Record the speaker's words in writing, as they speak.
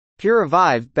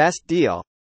Puravive Best Deal.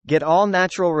 Get all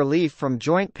natural relief from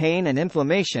joint pain and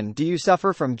inflammation. Do you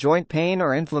suffer from joint pain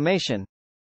or inflammation?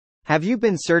 Have you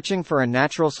been searching for a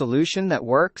natural solution that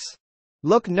works?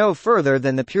 Look no further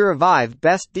than the Puravive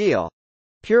Best Deal.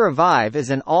 Puravive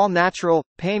is an all-natural,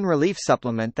 pain relief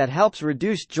supplement that helps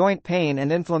reduce joint pain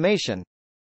and inflammation.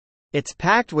 It's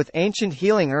packed with ancient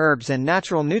healing herbs and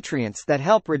natural nutrients that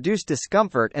help reduce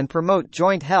discomfort and promote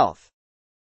joint health.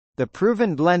 The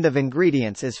proven blend of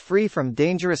ingredients is free from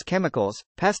dangerous chemicals,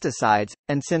 pesticides,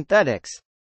 and synthetics,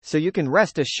 so you can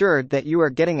rest assured that you are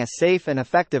getting a safe and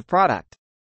effective product.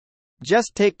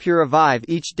 Just take Puravive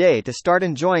each day to start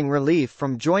enjoying relief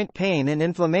from joint pain and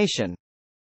inflammation.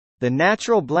 The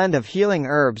natural blend of healing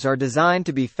herbs are designed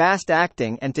to be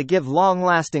fast-acting and to give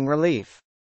long-lasting relief,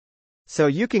 so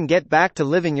you can get back to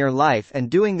living your life and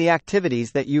doing the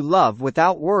activities that you love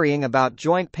without worrying about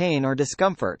joint pain or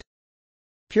discomfort.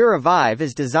 Puravive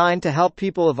is designed to help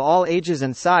people of all ages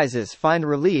and sizes find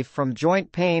relief from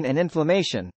joint pain and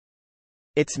inflammation.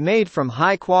 It's made from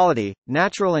high-quality,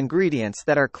 natural ingredients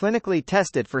that are clinically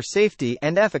tested for safety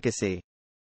and efficacy.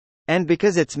 And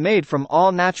because it's made from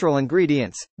all natural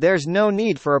ingredients, there's no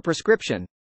need for a prescription.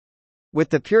 With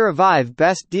the Puravive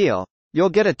Best Deal, you'll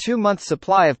get a 2-month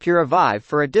supply of Puravive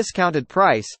for a discounted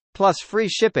price, plus free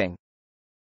shipping.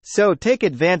 So take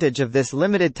advantage of this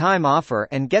limited time offer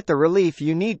and get the relief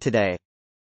you need today.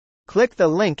 Click the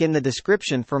link in the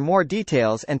description for more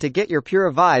details and to get your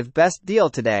Puravive Best Deal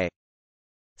today.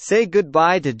 Say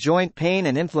goodbye to joint pain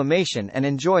and inflammation and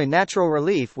enjoy natural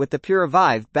relief with the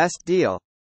Puravive Best Deal.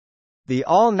 The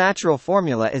all-natural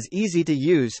formula is easy to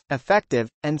use, effective,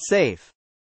 and safe.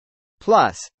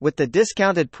 Plus, with the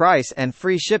discounted price and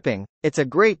free shipping, it's a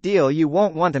great deal you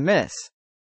won't want to miss.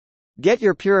 Get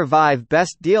your Puravive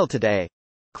Best Deal today.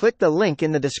 Click the link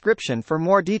in the description for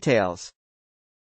more details.